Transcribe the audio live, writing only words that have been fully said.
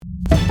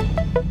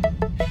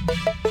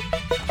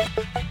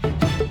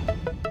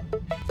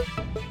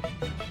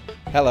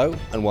Hello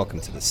and welcome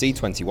to the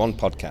C21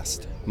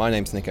 podcast. My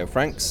name's Nico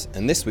Franks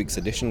and this week's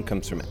edition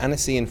comes from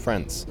Annecy in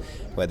France,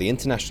 where the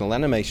international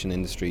animation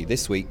industry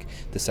this week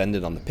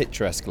descended on the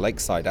picturesque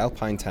lakeside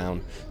alpine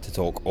town to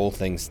talk all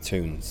things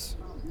toons.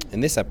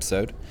 In this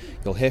episode,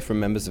 you'll hear from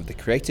members of the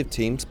creative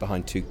teams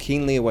behind two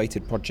keenly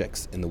awaited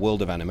projects in the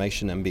world of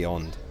animation and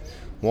beyond.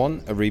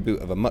 One, a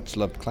reboot of a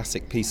much-loved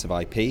classic piece of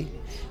IP,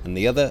 and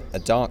the other, a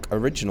dark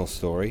original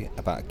story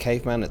about a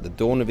caveman at the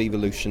dawn of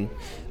evolution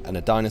and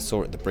a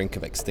dinosaur at the brink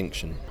of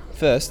extinction.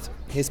 First,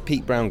 here's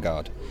Pete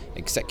Brownguard,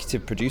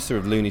 executive producer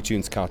of Looney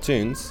Tunes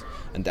cartoons,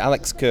 and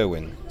Alex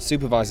Kerwin,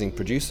 supervising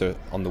producer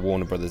on the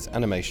Warner Brothers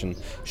animation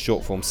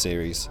short-form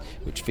series,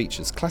 which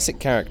features classic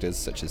characters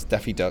such as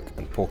Daffy Duck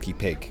and Porky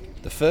Pig.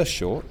 The first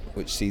short,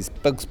 which sees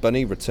Bugs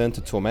Bunny return to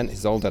torment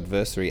his old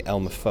adversary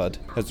Elmer Fudd,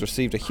 has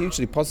received a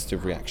hugely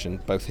positive reaction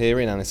both here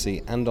in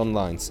Annecy and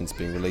online since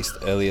being released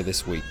earlier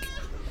this week.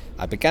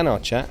 I began our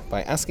chat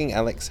by asking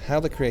Alex how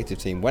the creative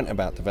team went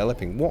about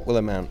developing what will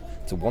amount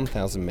to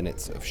 1,000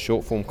 minutes of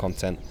short-form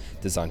content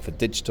designed for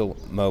digital,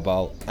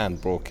 mobile,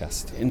 and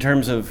broadcast. In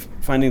terms of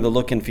finding the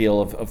look and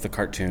feel of the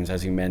cartoons,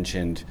 as you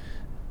mentioned,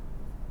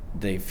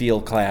 they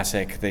feel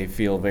classic, they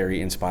feel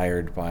very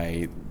inspired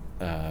by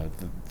the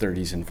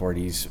 30s and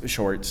 40s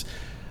shorts.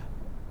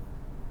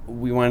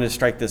 We wanted to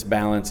strike this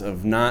balance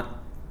of not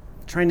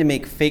trying to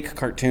make fake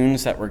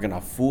cartoons that were going to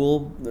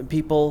fool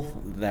people,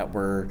 that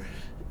were,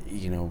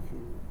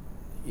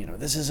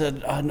 this is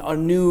a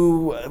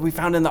new, we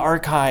found in the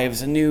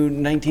archives, a new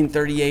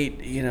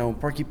 1938,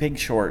 Porky Pig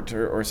short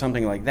or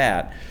something like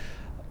that.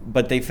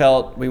 But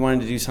we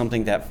wanted to do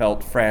something that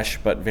felt fresh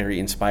but very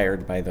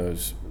inspired by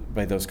those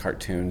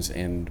cartoons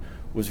and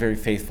was very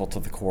faithful to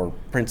the core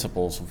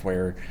principles of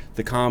where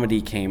the comedy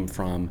came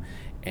from,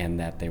 and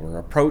that they were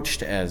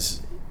approached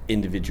as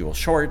individual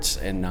shorts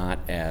and not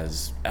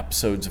as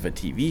episodes of a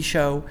TV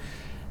show,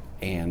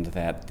 and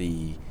that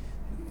the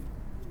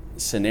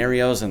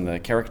scenarios and the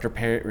character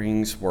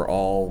pairings were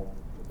all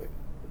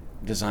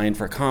designed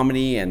for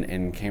comedy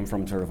and came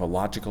from sort of a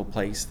logical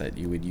place, that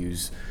you would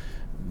use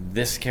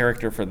this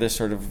character for this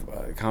sort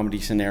of comedy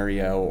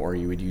scenario, or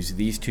you would use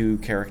these two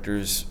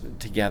characters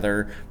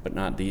together, but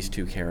not these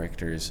two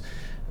characters.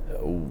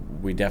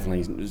 We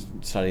definitely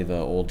study the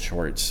old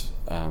shorts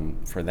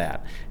for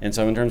that. And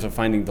so in terms of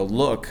finding the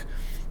look,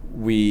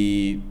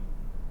 we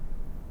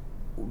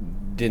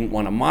didn't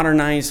want to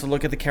modernize the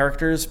look of the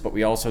characters, but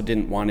we also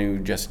didn't want to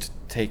just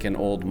take an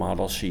old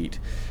model sheet.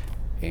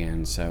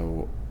 And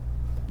so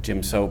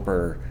Jim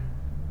Soper,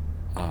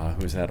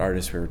 who's that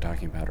artist we were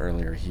talking about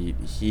earlier, he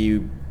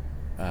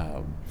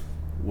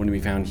when we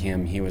found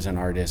him, he was an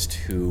artist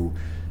who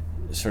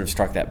sort of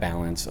struck that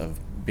balance of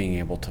being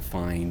able to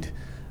find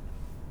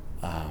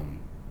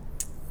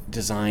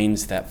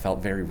designs that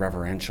felt very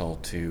reverential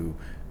to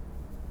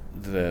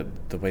the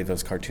way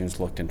those cartoons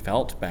looked and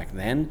felt back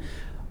then,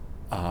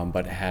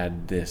 but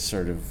had this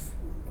sort of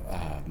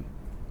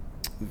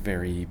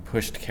very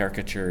pushed,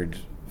 caricatured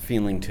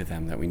feeling to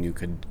them that we knew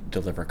could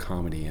deliver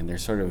comedy. And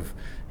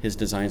his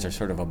designs are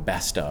sort of a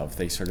best of.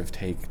 They sort of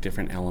take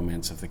different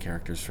elements of the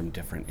characters from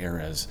different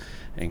eras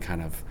and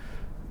kind of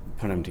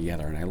put them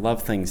together. And I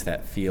love things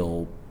that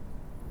feel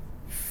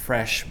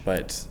fresh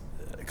but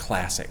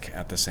classic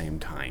at the same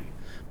time.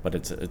 But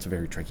it's a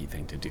very tricky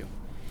thing to do.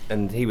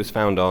 And he was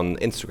found on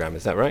Instagram,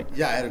 is that right?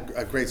 Yeah, I had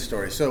a great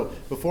story. So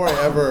before I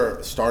ever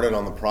started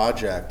on the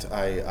project,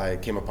 I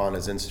came upon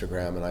his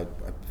Instagram and I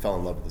fell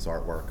in love with his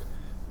artwork.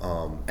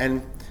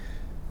 And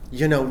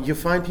you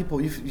find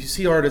people, you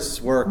see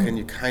artists' work and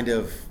you kind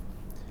of,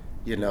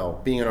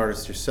 being an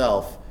artist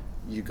yourself,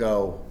 you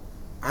go,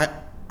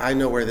 I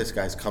know where this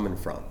guy's coming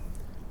from.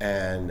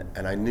 And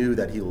I knew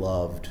that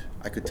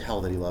I could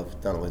tell that he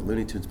loved not only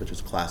Looney Tunes, but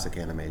just classic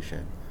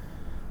animation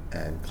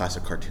and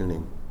classic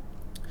cartooning.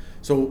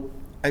 So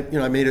I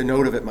made a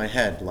note of it in my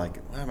head, like,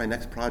 my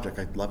next project,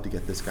 I'd love to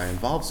get this guy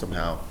involved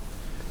somehow.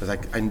 Because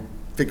I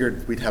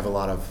figured we'd have a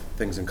lot of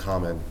things in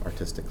common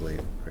artistically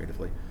and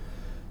creatively.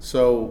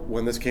 So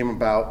when this came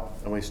about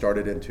and we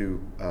started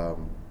into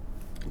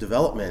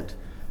development,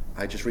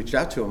 I just reached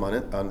out to him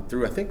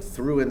through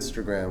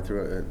Instagram,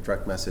 through a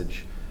direct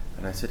message.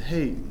 And I said,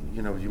 hey,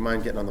 do you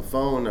mind getting on the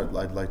phone?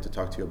 I'd like to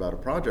talk to you about a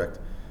project.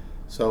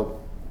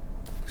 So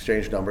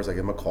exchanged numbers, I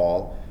gave him a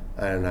call.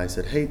 And I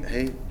said,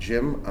 hey,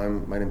 Jim,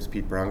 my name's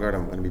Pete Brownguard.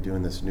 I'm going to be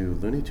doing this new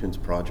Looney Tunes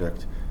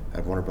project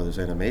at Warner Brothers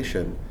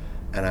Animation.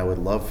 And I would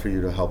love for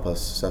you to help us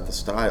set the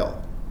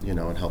style,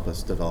 and help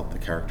us develop the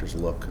character's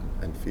look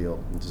and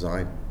feel and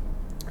design.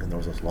 And there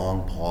was this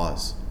long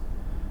pause.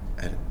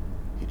 And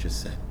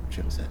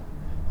Jim said,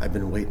 I've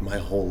been waiting my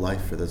whole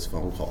life for this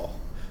phone call.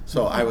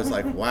 So I was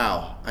like,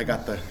 wow, I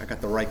got the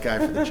right guy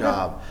for the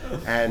job.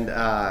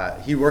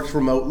 And he works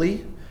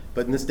remotely,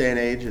 but in this day and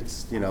age, it's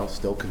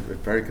still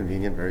very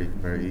convenient, very,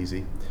 very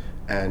easy.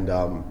 And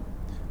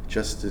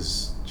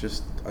just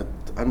an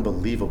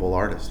unbelievable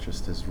artist,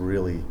 just is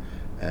really,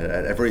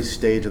 at every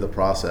stage of the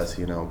process,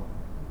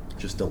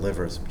 just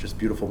delivers just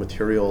beautiful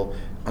material.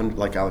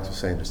 Like Alex was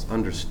saying, just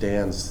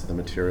understands the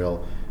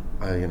material.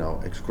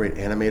 It's a great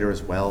animator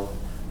as well.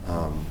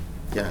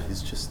 yeah,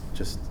 he's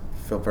just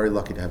felt very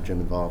lucky to have Jim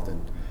involved,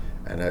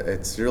 and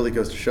it really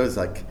goes to show, it's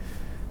like,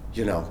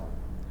 you know,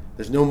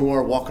 there's no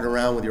more walking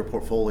around with your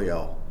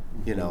portfolio,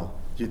 you know.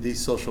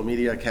 These social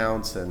media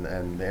accounts and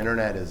the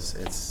internet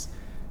it's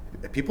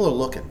people are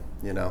looking,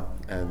 you know,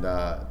 and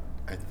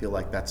I feel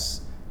like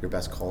that's your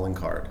best calling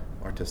card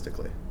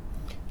artistically.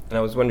 And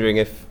I was wondering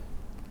if,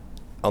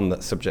 on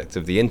the subject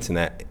of the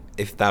internet,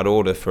 if that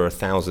order for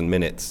 1,000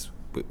 minutes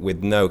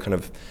with no kind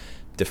of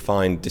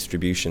defined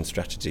distribution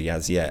strategy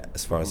as yet,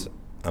 as far as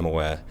I'm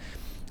aware,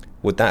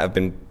 would that have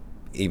been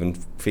even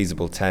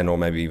feasible 10 or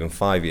maybe even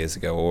 5 years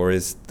ago? Or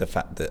is the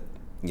fact that,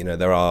 you know,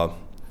 there are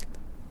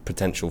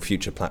potential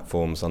future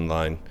platforms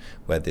online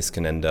where this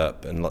can end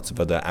up and lots of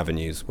other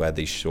avenues where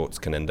these shorts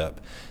can end up,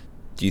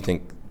 do you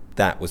think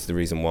that was the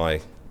reason why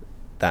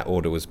that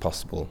order was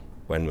possible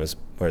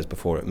whereas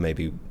before it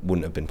maybe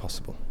wouldn't have been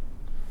possible?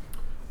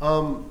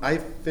 I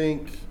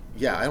think,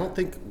 yeah, I don't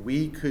think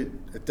we could,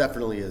 it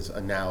definitely is a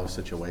now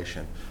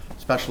situation,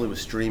 especially with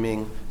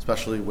streaming,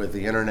 especially with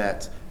the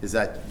internet, is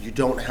that you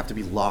don't have to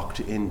be locked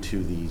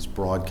into these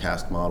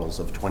broadcast models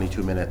of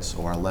 22 minutes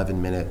or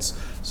 11 minutes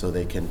so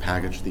they can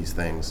package these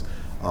things.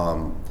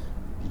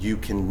 You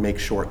can make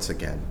shorts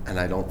again, and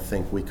I don't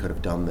think we could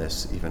have done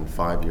this even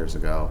 5 years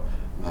ago.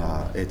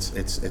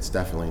 It's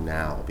definitely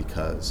now,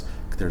 because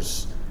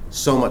there's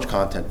so much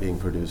content being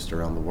produced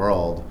around the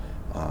world.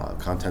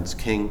 Content's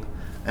king,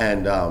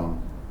 and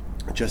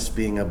just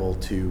being able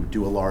to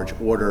do a large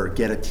order,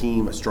 get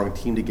a strong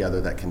team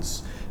together that can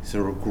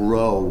sort of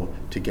grow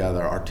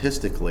together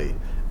artistically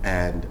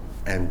and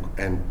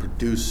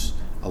produce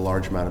a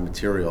large amount of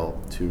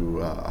material to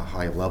a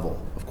high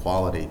level of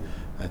quality.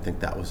 I think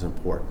that was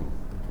important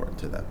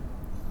to them.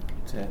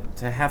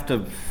 To have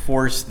to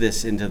force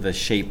this into the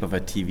shape of a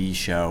TV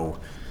show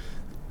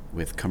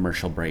with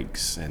commercial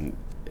breaks, and,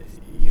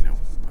 you know,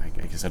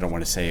 I guess I don't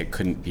want to say it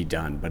couldn't be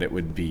done, but it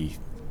would be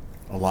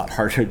a lot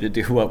harder to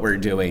do what we're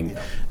doing.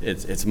 Yeah.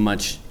 It's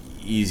much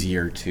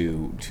easier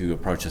to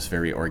approach this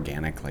very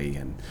organically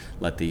and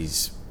let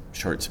these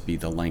shorts be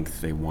the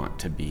length they want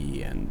to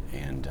be, and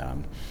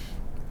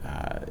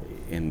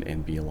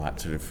be a lot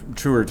sort of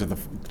truer to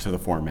the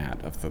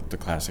format of the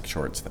classic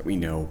shorts that we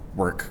know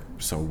work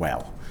so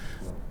well.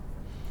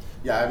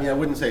 Yeah, I mean, I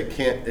wouldn't say it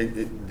can't.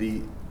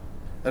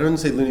 I wouldn't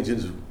say Looney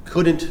Tunes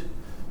couldn't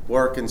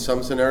work in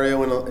some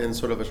scenario in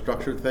sort of a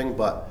structured thing,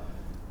 but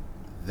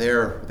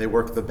they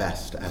work the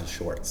best as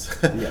shorts.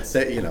 Yes.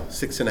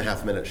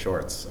 6.5 minute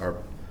shorts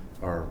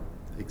are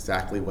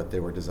exactly what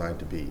they were designed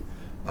to be.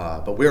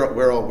 But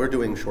we're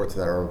doing shorts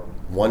that are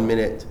 1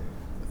 minute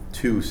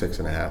to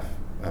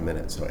 6.5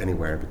 minutes, so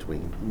anywhere in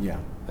between. Yeah.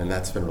 And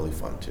that's been really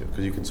fun too,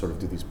 because you can sort of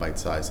do these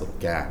bite-sized little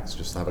gags,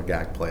 just have a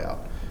gag play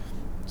out.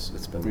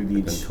 It's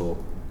been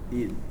cool.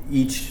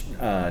 Each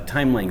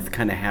time length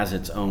kind of has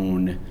its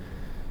own,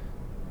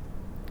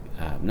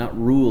 not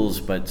rules,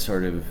 but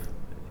sort of,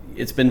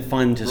 it's been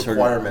fun to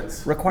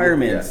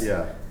requirements.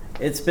 Yeah.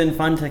 It's been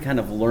fun to kind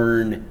of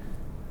learn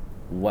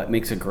what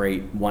makes a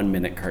great 1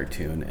 minute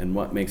cartoon and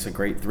what makes a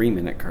great 3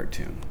 minute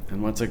cartoon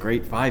and what's a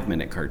great 5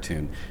 minute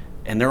cartoon.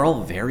 And they're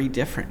all very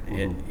different.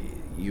 Mm-hmm.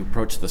 You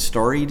approach the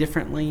story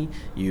differently,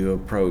 you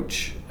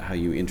approach how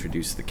you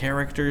introduce the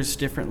characters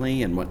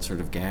differently, and what sort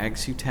of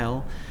gags you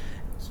tell.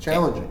 It's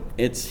challenging.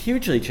 It's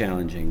hugely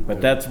challenging, but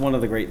that's one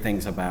of the great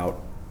things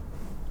about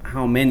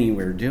how many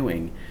we're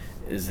doing,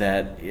 is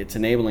that it's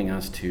enabling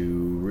us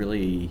to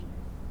really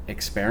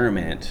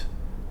experiment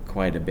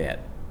quite a bit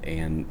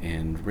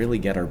and really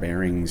get our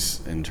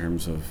bearings in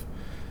terms of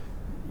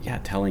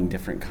telling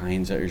different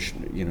kinds of,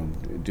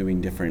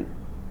 doing different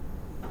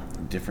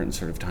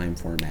sort of time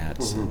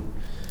formats, mm-hmm.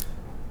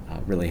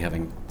 and really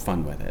having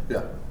fun with it.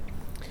 Yeah.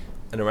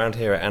 And around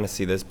here at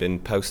Annecy, there's been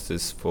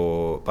posters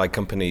by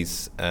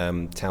companies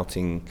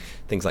touting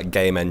things like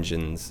game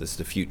engines as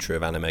the future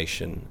of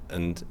animation.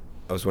 And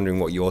I was wondering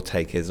what your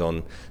take is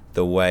on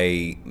the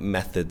way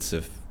methods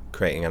of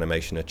creating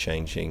animation are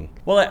changing.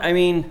 Well, I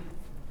mean,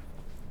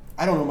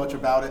 I don't know much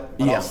about it,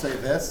 but I'll say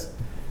this.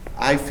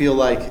 I feel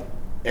like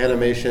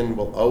animation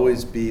will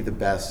always be the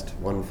best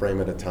one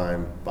frame at a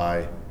time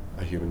by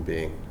a human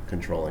being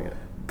controlling it.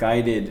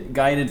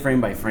 Guided frame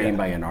by frame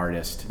by an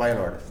artist. By an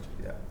artist,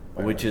 yeah.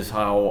 Which is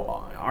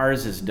how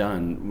ours is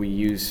done. We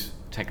use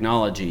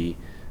technology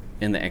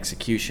in the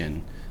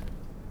execution,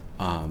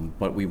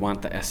 but we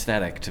want the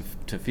aesthetic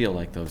to feel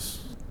like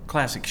those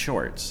classic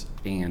shorts,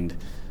 and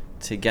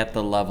to get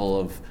the level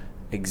of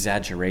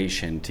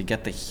exaggeration, to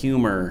get the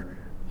humor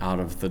out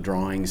of the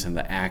drawings and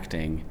the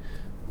acting.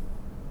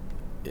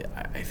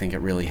 I think it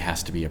really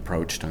has to be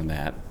approached on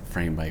that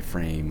frame by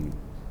frame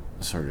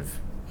sort of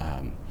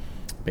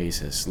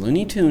basis.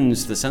 Looney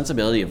Tunes, the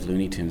sensibility of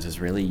Looney Tunes is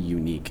really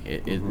unique.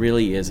 It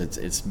really is.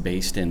 It's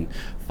based in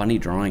funny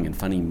drawing and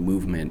funny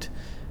movement.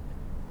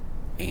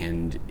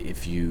 And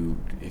if you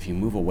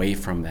move away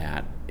from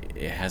that,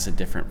 it has a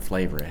different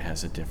flavor. It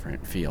has a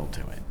different feel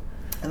to it.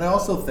 And I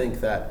also think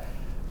that,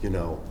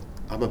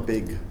 I'm a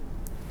big,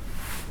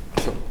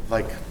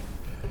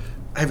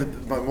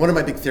 one of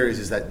my big theories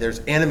is that there's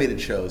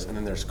animated shows and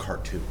then there's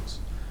cartoons.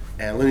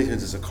 and Looney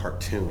Tunes is a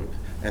cartoon,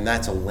 and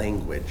that's a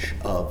language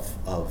of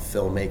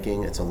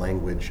filmmaking. It's a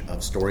language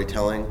of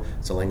storytelling.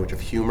 It's a language of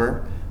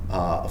humor,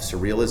 of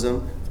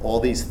surrealism,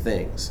 all these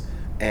things.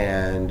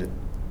 And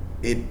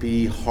it'd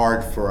be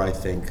hard for, I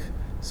think,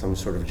 some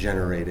sort of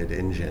generated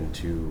engine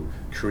to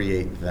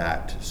create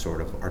that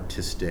sort of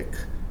artistic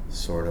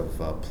sort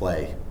of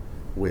play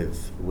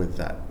with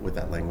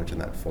that language and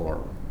that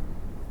form.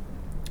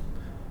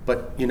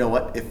 But you know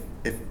what? If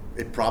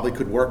it probably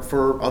could work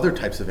for other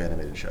types of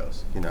animated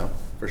shows,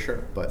 for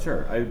sure. But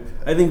sure,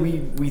 I think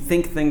we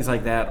think things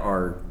like that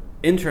are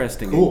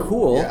interesting Cool. and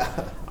cool.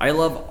 Yeah. I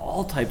love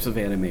all types of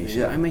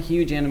animation. Yeah. I'm a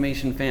huge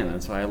animation fan.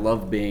 That's why I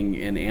love being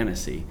in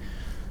Annecy.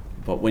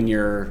 But when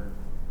you're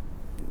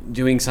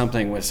doing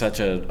something with such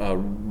a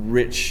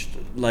rich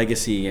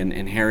legacy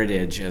and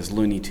heritage as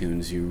Looney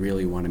Tunes, you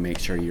really want to make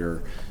sure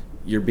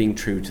you're being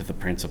true to the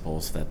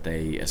principles that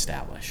they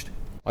established.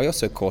 I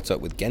also caught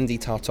up with Genndy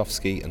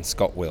Tartovsky and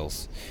Scott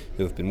Wills,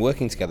 who have been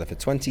working together for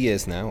 20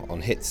 years now on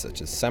hits such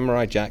as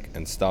Samurai Jack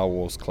and Star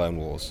Wars Clone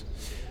Wars.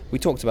 We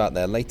talked about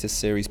their latest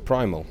series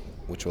Primal,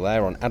 which will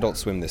air on Adult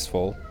Swim this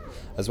fall,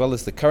 as well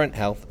as the current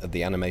health of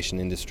the animation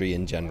industry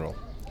in general.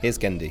 Here's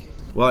Genndy.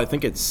 Well, I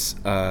think it's,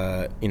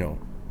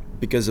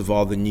 because of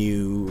all the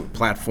new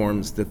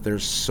platforms that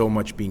there's so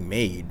much being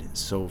made.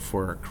 So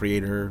for a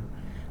creator,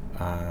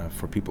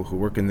 for people who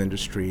work in the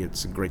industry,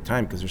 it's a great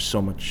time because there's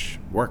so much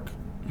work,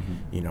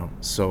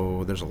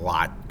 So there's a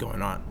lot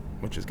going on,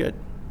 which is good.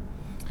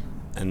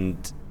 And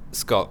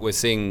Scott, we're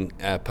seeing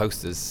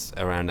posters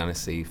around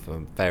Annecy for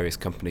various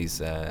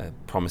companies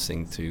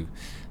promising to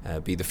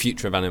be the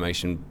future of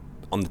animation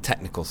on the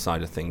technical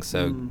side of things,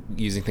 so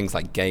using things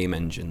like game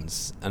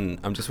engines. And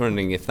I'm just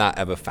wondering if that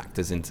ever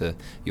factors into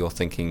your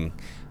thinking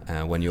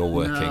when you're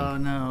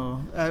working.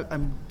 No.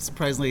 I'm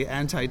surprisingly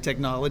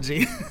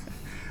anti-technology.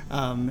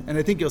 And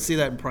I think you'll see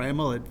that in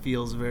Primal. It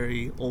feels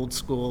very old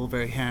school,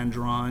 very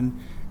hand-drawn.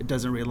 It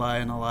doesn't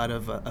rely on a lot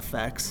of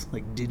effects,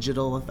 like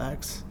digital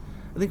effects.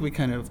 I think we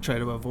kind of try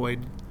to avoid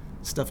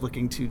stuff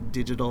looking too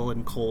digital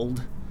and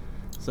cold.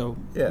 So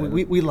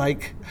we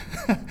like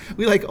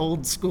we like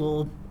old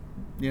school,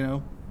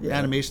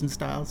 animation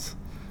styles.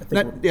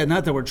 Not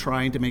that we're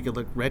trying to make it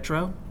look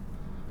retro,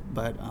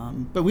 but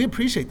we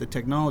appreciate the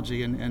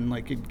technology and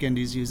like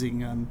Genndy's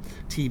using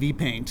TV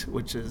Paint,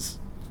 which is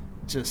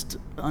just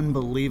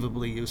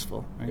unbelievably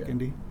useful, right,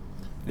 Genndy?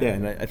 Yeah,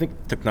 and I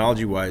think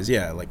technology-wise,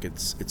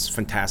 it's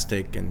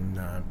fantastic, and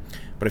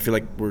but I feel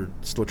like we're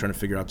still trying to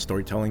figure out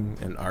storytelling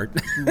and art.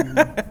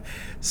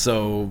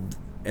 So,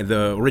 in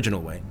the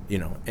original way,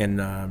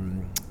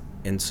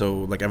 and so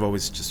like I've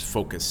always just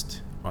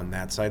focused on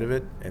that side of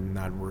it and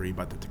not worry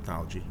about the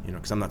technology,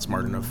 because I'm not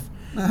smart enough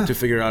to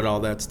figure out all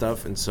that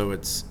stuff, and so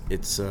it's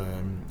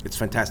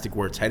fantastic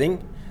where it's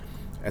heading.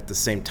 At the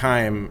same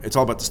time, it's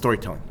all about the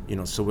storytelling,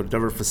 so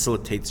whatever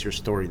facilitates your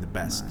story the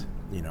best,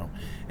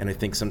 and I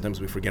think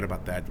sometimes we forget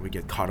about that. We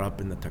get caught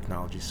up in the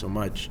technology so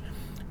much,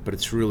 but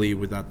it's really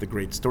without the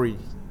great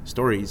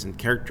stories and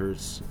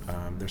characters,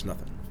 there's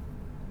nothing.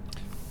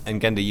 And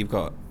Genndy, you've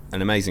got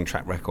an amazing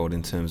track record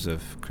in terms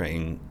of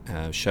creating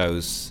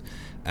shows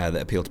that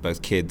appeal to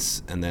both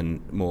kids and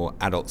then more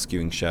adult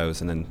skewing shows,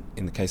 and then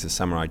in the case of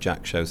Samurai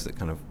Jack, shows that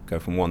kind of go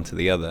from one to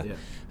the other.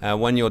 Yeah.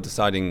 When you're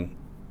deciding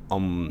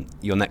on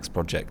your next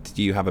project,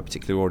 do you have a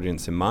particular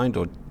audience in mind,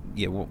 or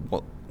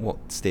what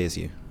steers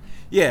you?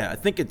 Yeah, I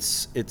think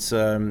it's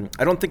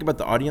I don't think about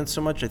the audience so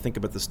much. I think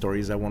about the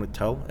stories I want to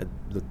tell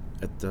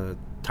at the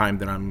time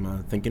that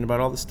I'm thinking about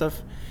all this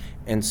stuff.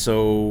 And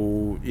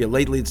so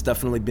lately it's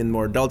definitely been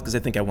more adult because I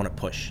think I want to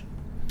push.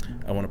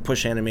 I want to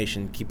push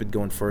animation, keep it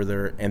going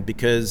further, and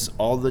because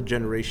all the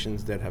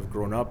generations that have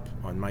grown up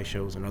on my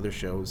shows and other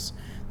shows,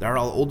 they're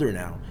all older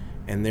now.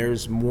 And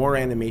there's more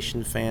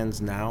animation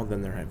fans now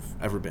than there have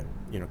ever been,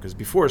 because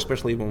before,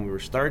 especially when we were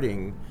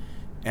starting,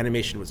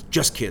 animation was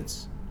just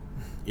kids,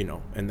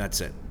 and that's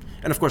it.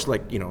 And of course,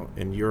 like,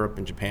 in Europe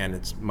and Japan,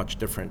 it's much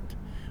different.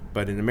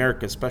 But in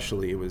America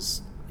especially, it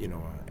was,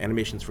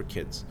 animations for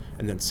kids.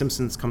 And then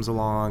Simpsons comes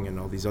along and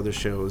all these other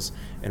shows,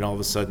 and all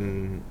of a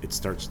sudden it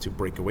starts to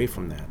break away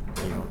from that,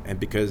 And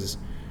because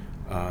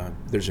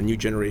there's a new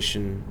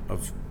generation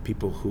of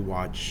people who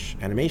watch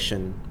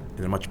animation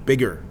in a much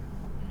bigger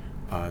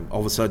all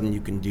of a sudden you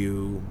can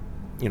do,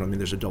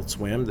 there's Adult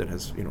Swim that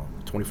has,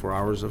 24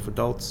 hours of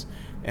adults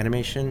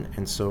animation.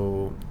 And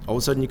so all of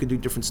a sudden you can do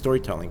different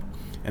storytelling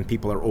and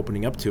people are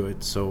opening up to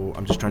it. So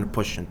I'm just trying to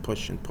push and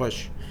push and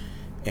push.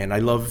 And I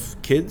love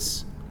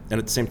kids. And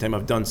at the same time,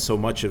 I've done so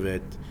much of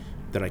it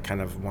that I kind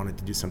of wanted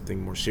to do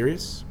something more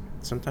serious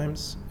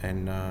sometimes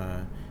and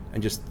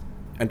just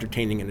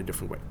entertaining in a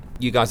different way.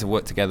 You guys have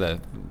worked together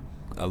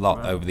a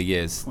lot over the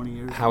years. 20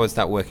 years. How has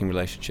that working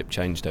relationship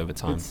changed over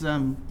time? It's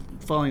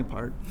falling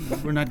apart.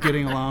 We're not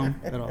getting along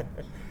at all.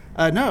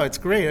 No, it's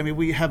great. I mean,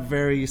 we have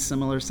very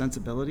similar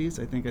sensibilities.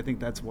 I think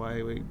that's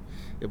why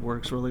it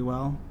works really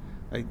well.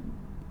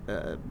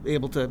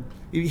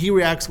 He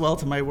reacts well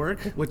to my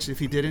work, which if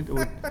he didn't, it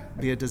would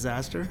be a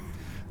disaster.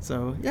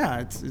 So yeah,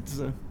 it's.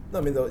 No,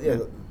 I mean,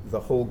 the the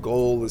whole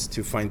goal is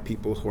to find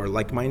people who are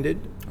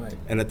like-minded, Right.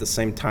 and at the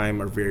same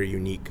time are very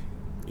unique,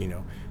 you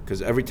know.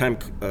 Because every time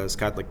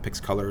Scott like picks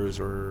colors,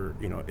 or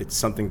you know, it's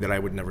something that I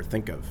would never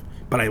think of,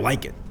 but I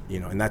like it, you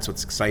know, and that's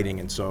what's exciting.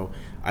 And so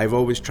I've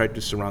always tried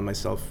to surround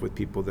myself with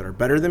people that are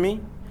better than me,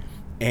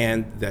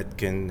 and that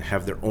can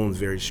have their own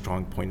very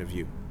strong point of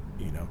view,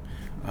 you know.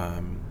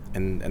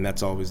 And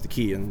that's always the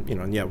key. And you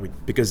know, and yeah,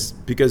 because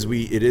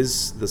it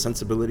is, the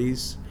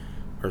sensibilities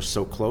are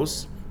so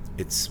close,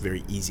 it's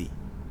very easy,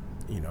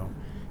 you know.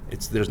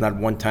 There's not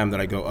one time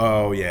that I go,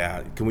 oh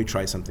yeah, can we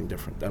try something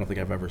different? I don't think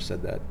I've ever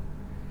said that.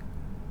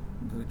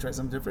 Do we try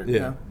something different?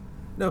 Yeah.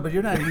 No, but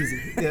you're not easy.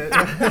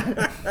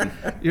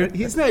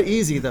 He's not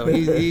easy though.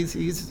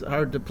 He's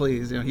hard to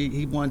please. You know,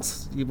 he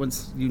wants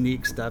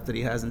unique stuff that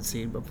he hasn't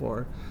seen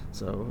before.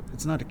 So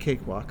it's not a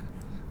cakewalk.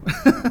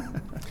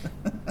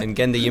 And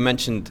Genda, you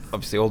mentioned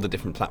obviously all the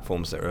different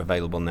platforms that are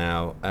available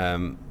now,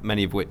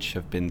 many of which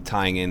have been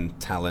tying in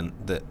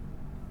talent that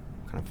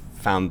kind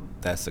of found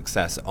their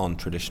success on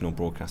traditional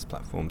broadcast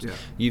platforms. Yeah.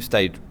 You've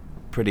stayed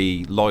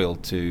pretty loyal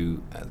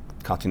to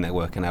Cartoon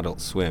Network and Adult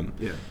Swim.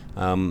 Yeah.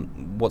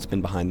 What's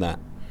been behind that?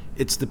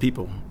 It's the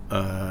people.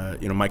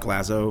 You know, Mike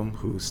Lazo,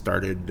 who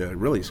started,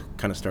 really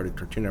kind of started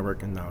Cartoon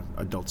Network and now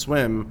Adult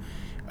Swim.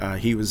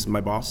 He was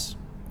my boss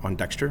on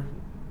Dexter,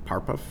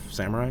 Powerpuff,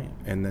 Samurai,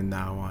 and then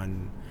now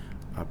on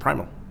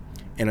Primal.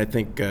 And I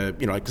think,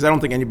 you know, because I don't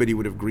think anybody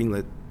would have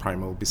greenlit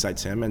Primal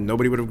besides him, and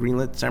nobody would have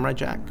greenlit Samurai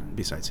Jack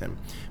besides him,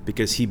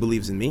 because he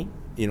believes in me.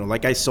 You know,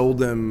 like I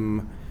sold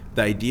him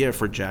the idea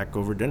for Jack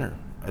over dinner.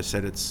 I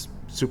said it's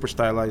super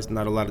stylized,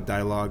 not a lot of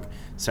dialogue,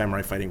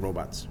 samurai fighting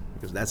robots.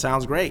 Because that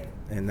sounds great,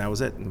 and that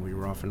was it, and we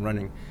were off and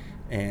running.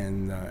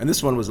 And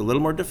this one was a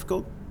little more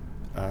difficult,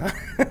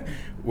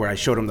 where I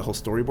showed him the whole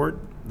storyboard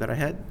that I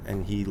had,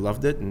 and he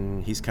loved it,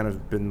 and he's kind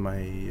of been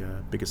my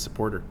biggest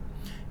supporter.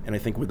 And I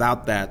think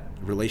without that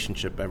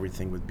relationship,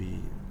 everything would be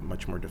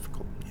much more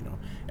difficult, you know.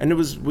 And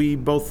we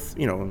both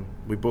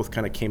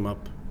kind of came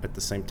up at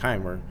the same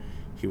time, where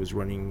he was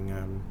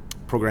running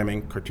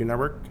programming Cartoon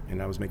Network,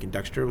 and I was making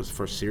Dexter. It was the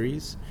first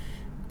series.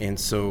 And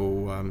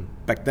so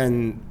back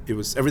then,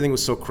 everything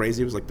was so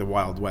crazy. It was like the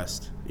Wild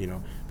West, you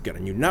know. We got a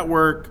new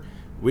network.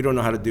 We don't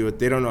know how to do it.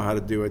 They don't know how to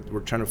do it.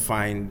 We're trying to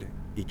find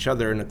each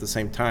other, and at the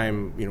same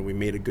time, you know, we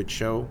made a good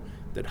show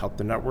that helped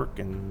the network,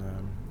 and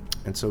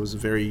so it's a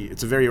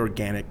very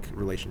organic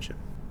relationship.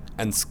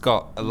 And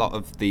Scott, a lot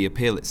of the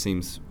appeal, it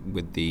seems,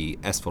 with the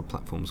SVOD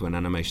platforms, when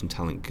animation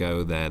talent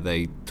go there,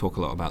 they talk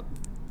a lot about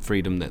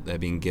freedom that they're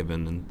being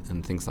given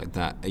and things like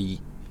that.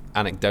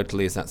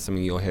 Anecdotally, is that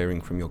something you're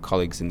hearing from your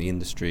colleagues in the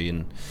industry?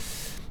 And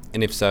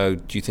if so,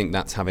 do you think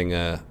that's having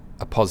a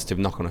positive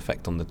knock-on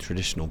effect on the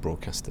traditional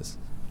broadcasters?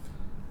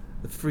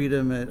 The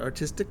freedom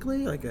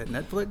artistically, like at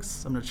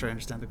Netflix? I'm not sure I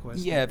understand the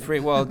question. Yeah,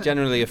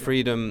 generally a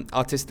freedom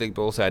artistically,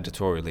 but also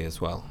editorially as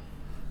well.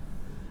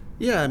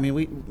 Yeah, I mean,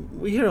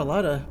 we hear a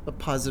lot of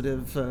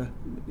positive,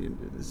 you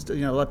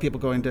know, a lot of people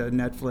going to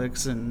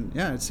Netflix, and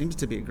yeah, it seems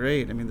to be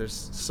great. I mean,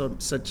 there's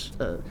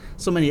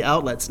so many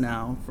outlets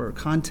now for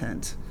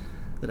content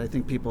that I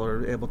think people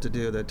are able to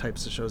do the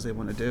types of shows they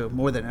want to do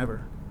more than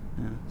ever.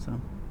 Yeah,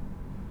 so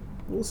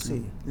we'll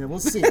see. Yeah, we'll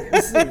see.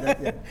 We'll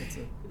see.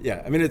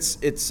 Yeah, I mean, it's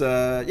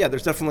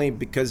there's definitely,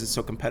 because it's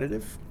so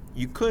competitive,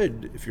 you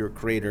could, if you're a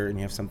creator and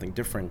you have something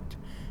different,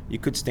 you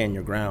could stand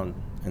your ground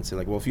and say,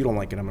 like, well, if you don't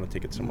like it, I'm going to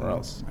take it somewhere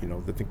else. You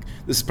know, I think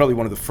this is probably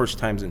one of the first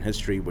times in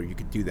history where you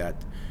could do that,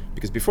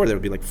 because before there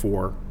would be like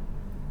 4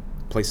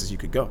 places you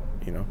could go,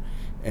 you know,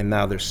 and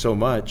now there's so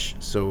much.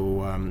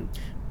 So,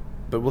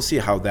 but we'll see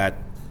how that,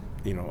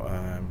 you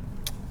know,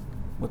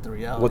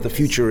 what the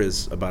future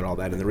is about all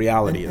that, and the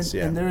reality is.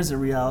 And there is a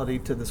reality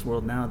to this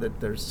world now that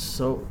there's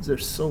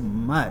so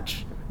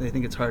much that I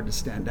think it's hard to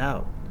stand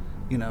out.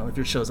 You know, if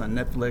your show's on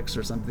Netflix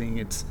or something,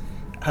 it's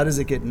how does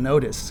it get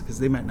noticed? Because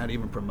they might not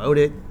even promote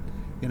it.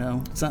 You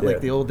know, it's not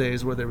like the old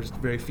days where there was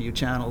very few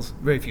channels,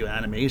 very few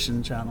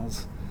animation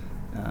channels.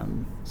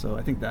 So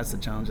I think that's the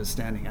challenge, is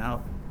standing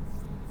out.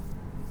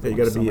 Yeah,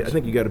 I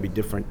think you got to be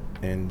different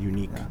and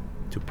unique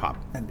to pop.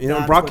 And you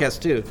know,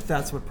 broadcast too.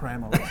 That's what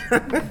Primal is.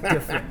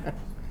 Different.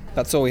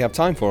 That's all we have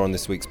time for on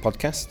this week's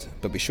podcast,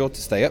 but be sure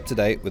to stay up to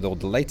date with all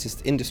the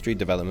latest industry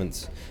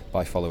developments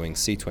by following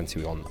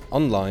C21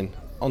 online,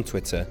 on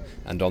Twitter,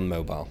 and on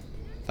mobile.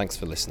 Thanks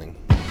for listening.